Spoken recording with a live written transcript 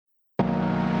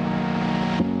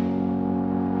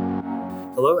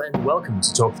Hello and welcome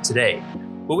to Talk Today,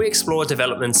 where we explore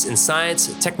developments in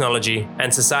science, technology,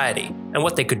 and society, and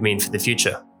what they could mean for the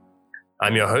future.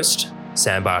 I'm your host,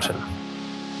 Sam Barton.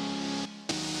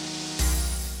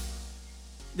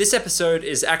 This episode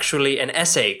is actually an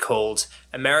essay called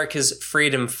America's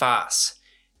Freedom Farce.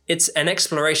 It's an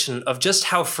exploration of just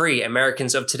how free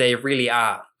Americans of today really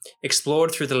are,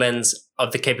 explored through the lens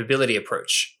of the capability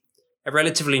approach, a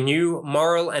relatively new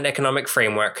moral and economic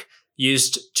framework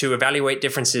used to evaluate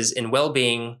differences in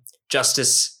well-being,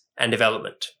 justice, and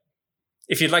development.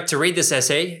 If you'd like to read this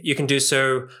essay, you can do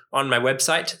so on my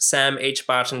website,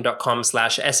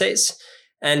 samhbarton.com/essays.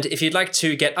 And if you'd like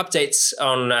to get updates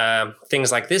on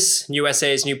things like this, new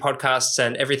essays, new podcasts,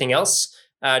 and everything else,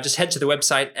 just head to the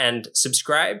website and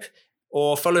subscribe,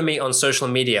 or follow me on social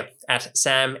media at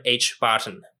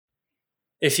samhbarton.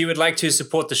 If you would like to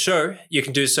support the show, you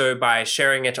can do so by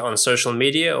sharing it on social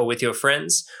media or with your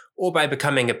friends, or by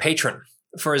becoming a patron.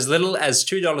 For as little as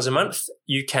 $2 a month,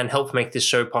 you can help make this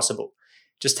show possible.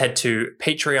 Just head to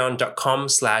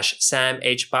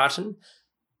patreon.com/samhbarton,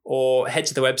 or head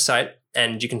to the website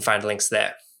and you can find links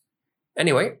there.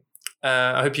 Anyway,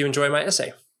 I hope you enjoy my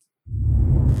essay.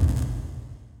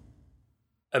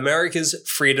 America's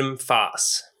Freedom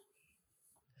Farce.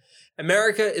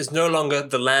 America is no longer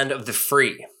the land of the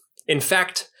free. In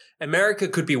fact, America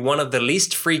could be one of the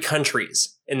least free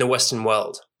countries in the Western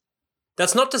world.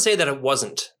 That's not to say that it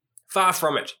wasn't. Far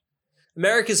from it.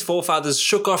 America's forefathers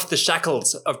shook off the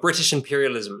shackles of British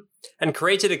imperialism and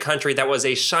created a country that was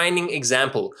a shining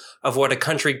example of what a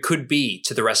country could be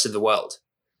to the rest of the world.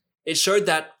 It showed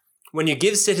that when you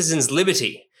give citizens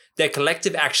liberty, their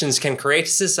collective actions can create a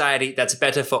society that's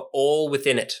better for all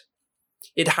within it.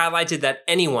 It highlighted that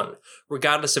anyone,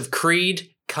 regardless of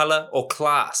creed, color, or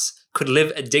class, could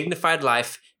live a dignified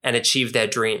life and achieve their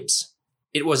dreams.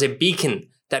 It was a beacon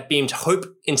that beamed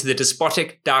hope into the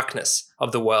despotic darkness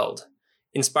of the world,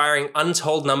 inspiring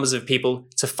untold numbers of people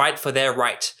to fight for their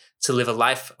right to live a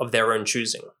life of their own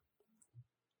choosing.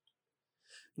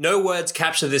 No words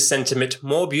capture this sentiment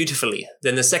more beautifully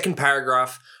than the second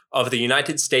paragraph of the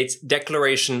United States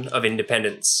Declaration of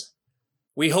Independence.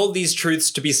 We hold these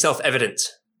truths to be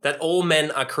self-evident, that all men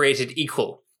are created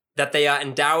equal, that they are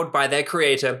endowed by their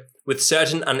Creator with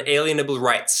certain unalienable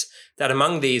rights, that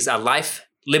among these are life,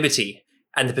 liberty,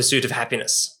 and the pursuit of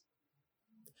happiness.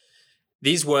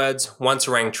 These words once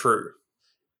rang true.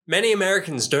 Many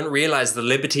Americans don't realize the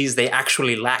liberties they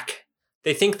actually lack.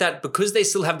 They think that because they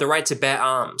still have the right to bear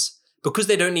arms, because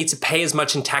they don't need to pay as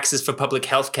much in taxes for public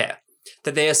health care,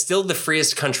 that they are still the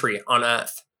freest country on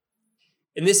earth.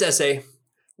 In this essay,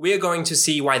 we are going to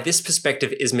see why this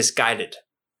perspective is misguided.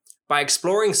 By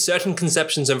exploring certain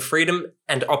conceptions of freedom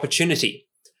and opportunity,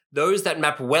 those that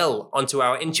map well onto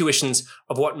our intuitions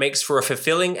of what makes for a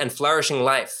fulfilling and flourishing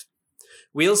life,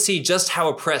 we'll see just how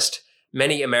oppressed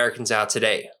many Americans are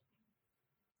today.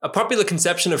 A popular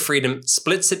conception of freedom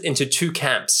splits it into two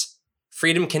camps.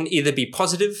 Freedom can either be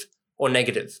positive or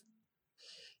negative.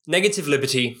 Negative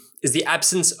liberty is the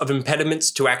absence of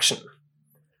impediments to action.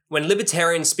 When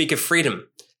libertarians speak of freedom,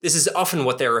 this is often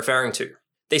what they're referring to.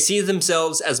 They see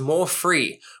themselves as more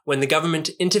free when the government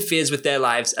interferes with their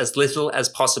lives as little as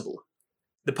possible.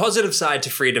 The positive side to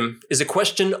freedom is a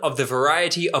question of the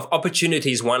variety of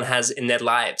opportunities one has in their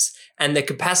lives and their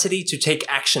capacity to take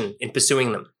action in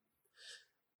pursuing them.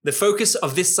 The focus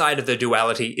of this side of the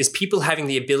duality is people having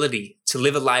the ability to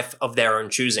live a life of their own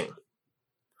choosing.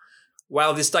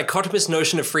 While this dichotomous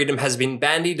notion of freedom has been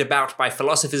bandied about by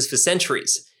philosophers for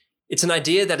centuries, it's an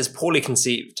idea that is poorly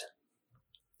conceived.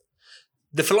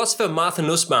 The philosopher Martha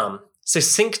Nussbaum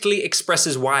succinctly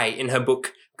expresses why in her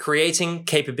book, Creating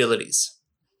Capabilities.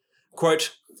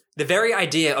 Quote, "The very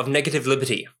idea of negative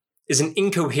liberty is an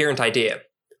incoherent idea.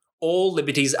 All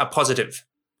liberties are positive,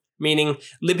 meaning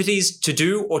liberties to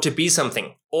do or to be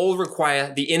something all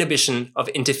require the inhibition of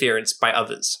interference by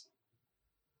others."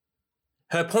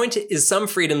 Her point is some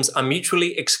freedoms are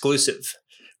mutually exclusive.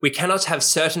 We cannot have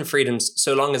certain freedoms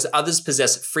so long as others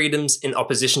possess freedoms in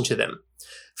opposition to them.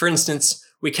 For instance,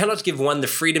 we cannot give one the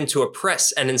freedom to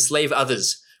oppress and enslave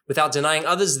others without denying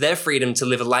others their freedom to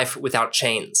live a life without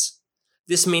chains.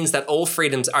 This means that all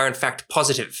freedoms are in fact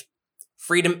positive.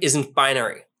 Freedom isn't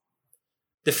binary.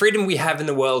 The freedom we have in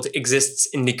the world exists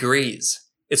in degrees.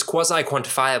 It's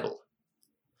quasi-quantifiable.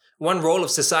 One role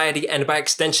of society, and by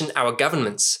extension our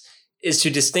governments, is to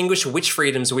distinguish which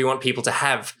freedoms we want people to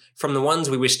have from the ones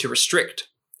we wish to restrict,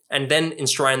 and then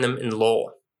enshrine them in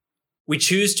law. We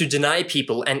choose to deny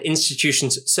people and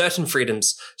institutions certain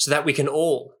freedoms so that we can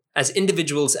all, as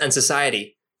individuals and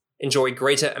society, enjoy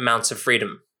greater amounts of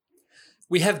freedom.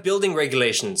 We have building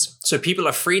regulations, so people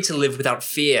are free to live without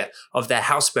fear of their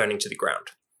house burning to the ground.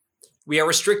 We are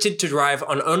restricted to drive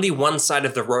on only one side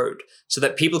of the road so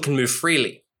that people can move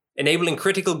freely, enabling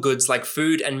critical goods like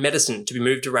food and medicine to be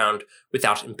moved around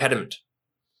without impediment.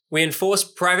 We enforce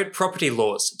private property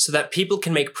laws so that people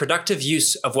can make productive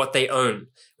use of what they own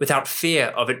without fear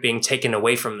of it being taken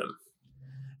away from them.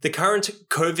 The current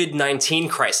COVID-19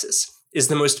 crisis is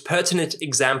the most pertinent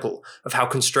example of how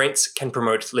constraints can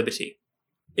promote liberty.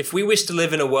 If we wish to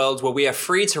live in a world where we are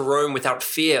free to roam without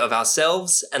fear of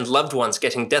ourselves and loved ones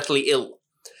getting deathly ill,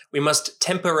 we must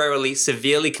temporarily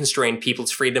severely constrain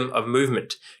people's freedom of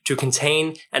movement to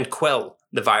contain and quell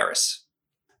the virus.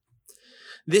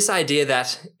 This idea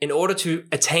that, in order to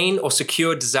attain or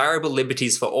secure desirable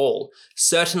liberties for all,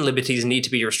 certain liberties need to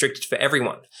be restricted for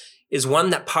everyone, is one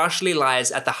that partially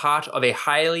lies at the heart of a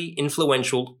highly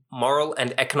influential moral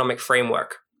and economic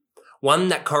framework, one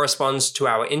that corresponds to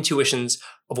our intuitions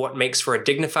of what makes for a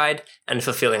dignified and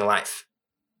fulfilling life: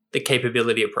 the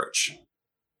capability approach.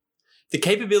 The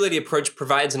capability approach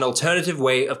provides an alternative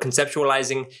way of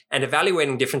conceptualizing and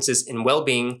evaluating differences in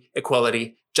well-being,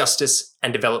 equality, justice,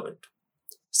 and development.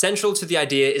 Central to the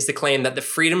idea is the claim that the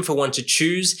freedom for one to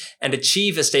choose and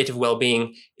achieve a state of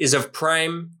well-being is of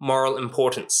prime moral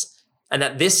importance, and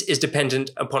that this is dependent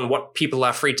upon what people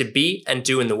are free to be and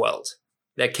do in the world,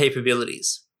 their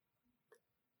capabilities.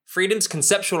 Freedoms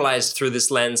conceptualized through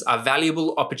this lens are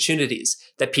valuable opportunities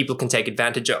that people can take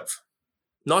advantage of.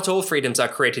 Not all freedoms are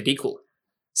created equal.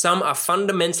 Some are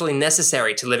fundamentally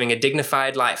necessary to living a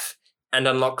dignified life and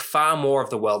unlock far more of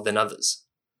the world than others.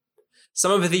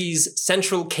 Some of these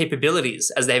central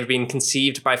capabilities, as they have been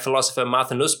conceived by philosopher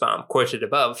Martha Nussbaum, quoted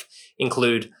above,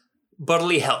 include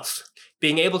bodily health,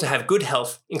 being able to have good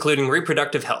health, including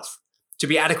reproductive health, to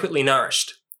be adequately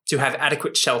nourished, to have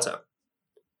adequate shelter.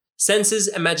 Senses,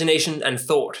 imagination, and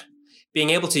thought, being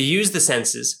able to use the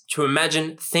senses to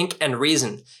imagine, think, and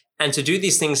reason, and to do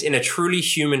these things in a truly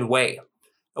human way,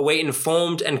 a way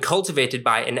informed and cultivated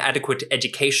by an adequate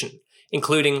education,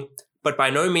 including, but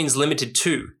by no means limited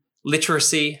to,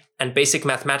 literacy and basic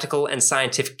mathematical and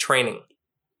scientific training.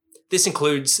 This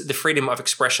includes the freedom of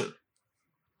expression.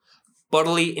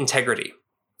 Bodily integrity,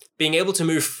 being able to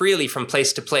move freely from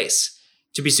place to place,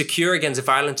 to be secure against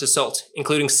violent assault,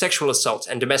 including sexual assault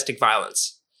and domestic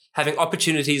violence, having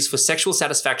opportunities for sexual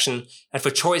satisfaction and for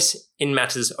choice in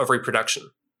matters of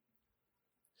reproduction.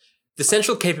 The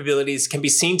central capabilities can be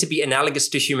seen to be analogous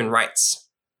to human rights.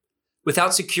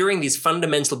 Without securing these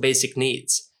fundamental basic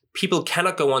needs, people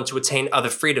cannot go on to attain other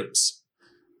freedoms.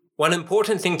 One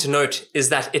important thing to note is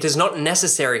that it is not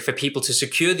necessary for people to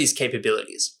secure these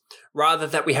capabilities, rather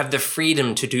that we have the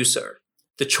freedom to do so.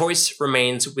 The choice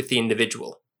remains with the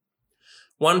individual.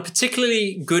 One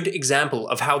particularly good example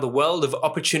of how the world of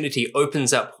opportunity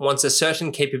opens up once a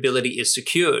certain capability is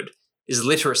secured is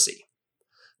literacy.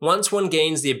 Once one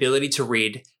gains the ability to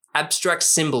read, abstract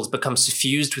symbols become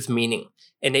suffused with meaning,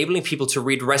 enabling people to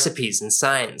read recipes and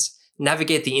signs,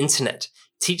 navigate the internet,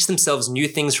 teach themselves new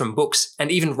things from books,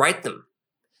 and even write them.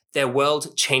 Their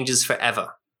world changes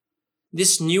forever.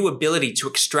 This new ability to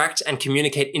extract and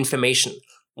communicate information,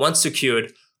 once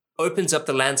secured, opens up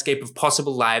the landscape of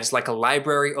possible lives like a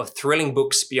library of thrilling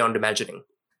books beyond imagining.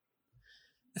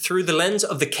 Through the lens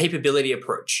of the capability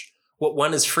approach, what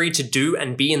one is free to do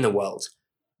and be in the world,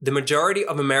 the majority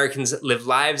of Americans live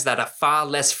lives that are far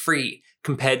less free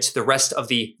compared to the rest of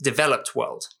the developed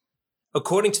world.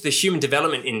 According to the Human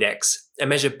Development Index, a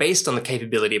measure based on the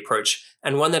capability approach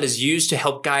and one that is used to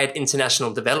help guide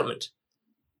international development,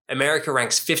 America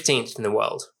ranks 15th in the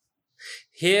world.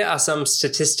 Here are some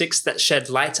statistics that shed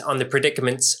light on the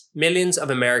predicaments millions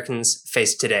of Americans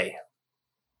face today.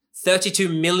 32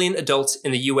 million adults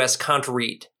in the US can't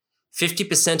read.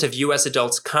 50% of US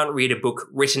adults can't read a book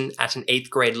written at an 8th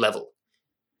grade level.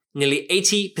 Nearly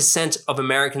 80% of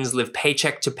Americans live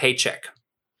paycheck to paycheck.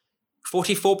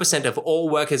 44% of all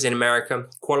workers in America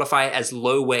qualify as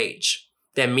low wage.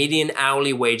 Their median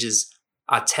hourly wages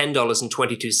are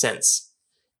 $10.22.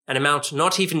 An amount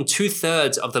not even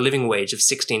 2/3 of the living wage of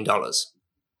 $16.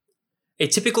 A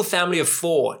typical family of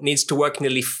 4 needs to work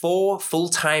nearly 4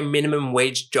 full-time minimum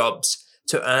wage jobs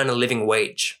to earn a living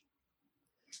wage.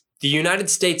 The United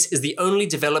States is the only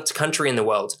developed country in the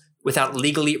world without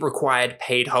legally required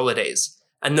paid holidays,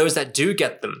 and those that do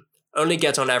get them only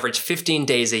get on average 15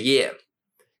 days a year.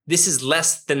 This is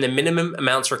less than the minimum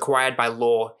amounts required by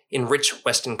law in rich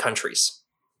Western countries.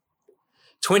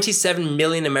 27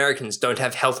 million Americans don't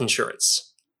have health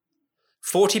insurance.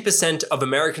 40% of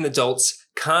American adults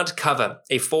can't cover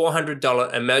a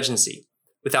 $400 emergency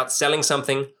without selling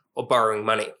something or borrowing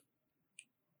money.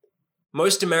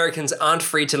 Most Americans aren't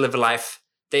free to live a life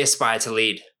they aspire to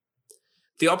lead.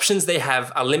 The options they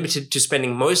have are limited to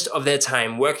spending most of their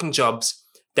time working jobs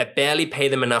that barely pay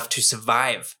them enough to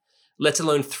survive, let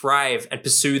alone thrive and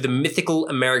pursue the mythical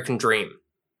American dream.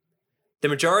 The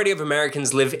majority of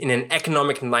Americans live in an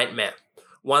economic nightmare,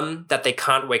 one that they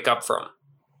can't wake up from.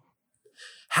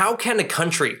 How can a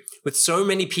country with so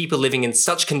many people living in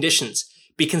such conditions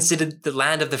be considered the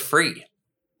land of the free?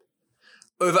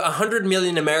 Over 100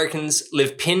 million Americans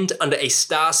live pinned under a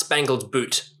star-spangled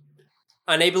boot,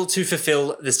 unable to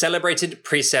fulfill the celebrated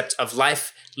precept of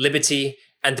life, liberty,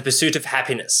 and the pursuit of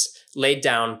happiness laid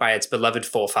down by its beloved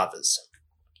forefathers.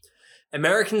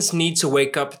 Americans need to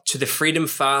wake up to the freedom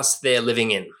farce they are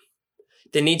living in.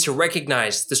 They need to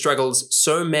recognize the struggles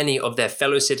so many of their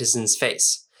fellow citizens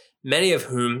face, many of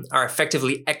whom are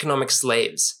effectively economic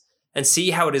slaves, and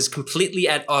see how it is completely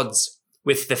at odds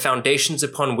with the foundations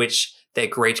upon which their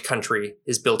great country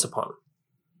is built upon.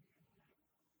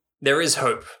 There is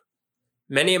hope.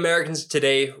 Many Americans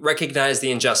today recognize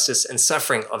the injustice and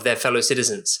suffering of their fellow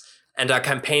citizens and are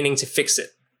campaigning to fix it.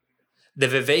 The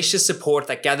vivacious support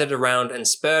that gathered around and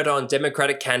spurred on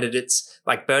Democratic candidates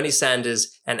like Bernie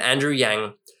Sanders and Andrew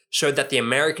Yang showed that the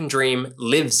American dream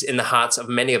lives in the hearts of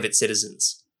many of its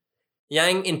citizens.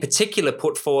 Yang in particular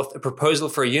put forth a proposal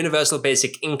for a universal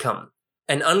basic income,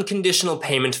 an unconditional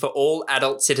payment for all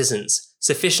adult citizens,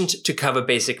 sufficient to cover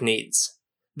basic needs.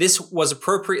 This was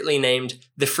appropriately named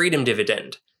the Freedom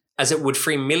Dividend, as it would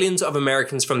free millions of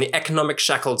Americans from the economic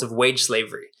shackles of wage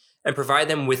slavery and provide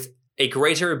them with a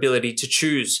greater ability to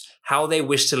choose how they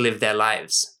wish to live their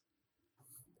lives.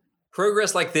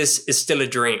 Progress like this is still a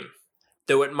dream,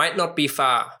 though it might not be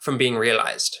far from being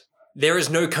realized. There is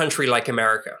no country like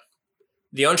America.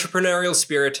 The entrepreneurial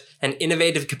spirit and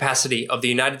innovative capacity of the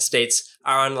United States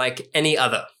are unlike any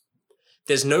other.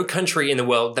 There's no country in the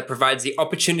world that provides the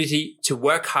opportunity to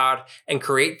work hard and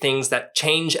create things that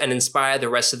change and inspire the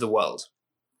rest of the world.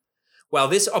 While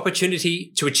this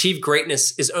opportunity to achieve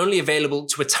greatness is only available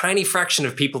to a tiny fraction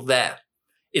of people there,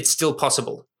 it's still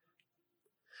possible.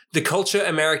 The culture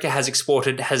America has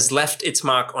exported has left its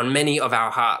mark on many of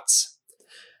our hearts.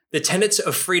 The tenets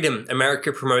of freedom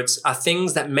America promotes are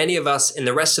things that many of us in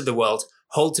the rest of the world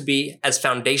hold to be as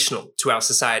foundational to our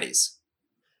societies.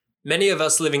 Many of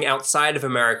us living outside of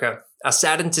America are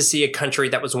saddened to see a country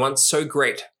that was once so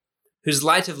great, whose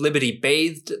light of liberty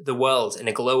bathed the world in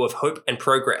a glow of hope and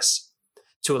progress,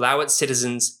 to allow its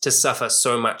citizens to suffer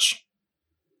so much.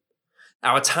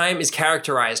 Our time is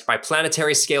characterized by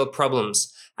planetary-scale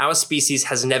problems our species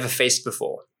has never faced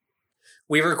before.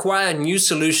 We require new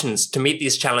solutions to meet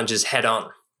these challenges head-on.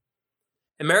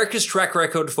 America's track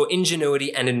record for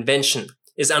ingenuity and invention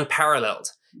is unparalleled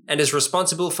and is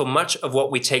responsible for much of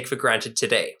what we take for granted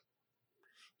today.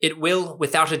 It will,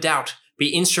 without a doubt,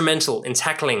 be instrumental in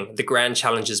tackling the grand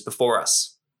challenges before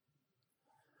us.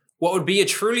 What would be a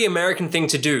truly American thing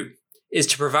to do is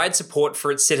to provide support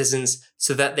for its citizens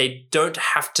so that they don't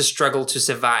have to struggle to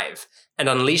survive and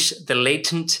unleash the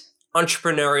latent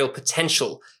entrepreneurial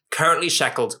potential currently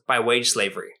shackled by wage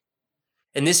slavery.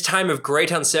 In this time of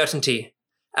great uncertainty,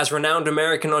 as renowned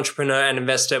American entrepreneur and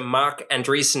investor Mark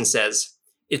Andreessen says,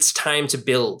 it's time to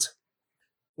build.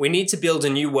 We need to build a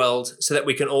new world so that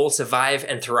we can all survive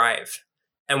and thrive,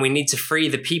 and we need to free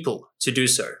the people to do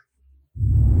so.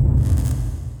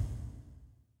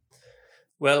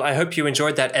 Well, I hope you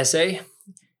enjoyed that essay.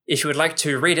 If you would like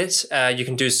to read it, you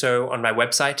can do so on my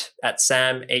website at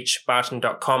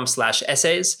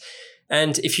samhbarton.com/essays.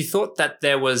 And if you thought that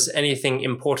there was anything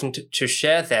important to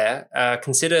share there,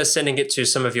 consider sending it to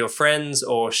some of your friends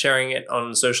or sharing it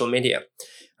on social media.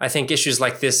 I think issues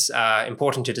like this are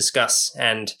important to discuss,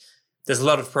 and there's a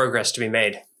lot of progress to be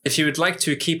made. If you would like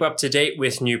to keep up to date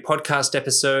with new podcast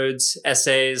episodes,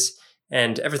 essays,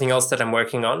 and everything else that I'm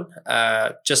working on,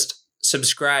 just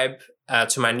subscribe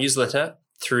to my newsletter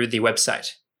through the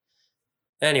website.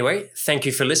 Anyway, thank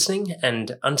you for listening,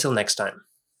 and until next time.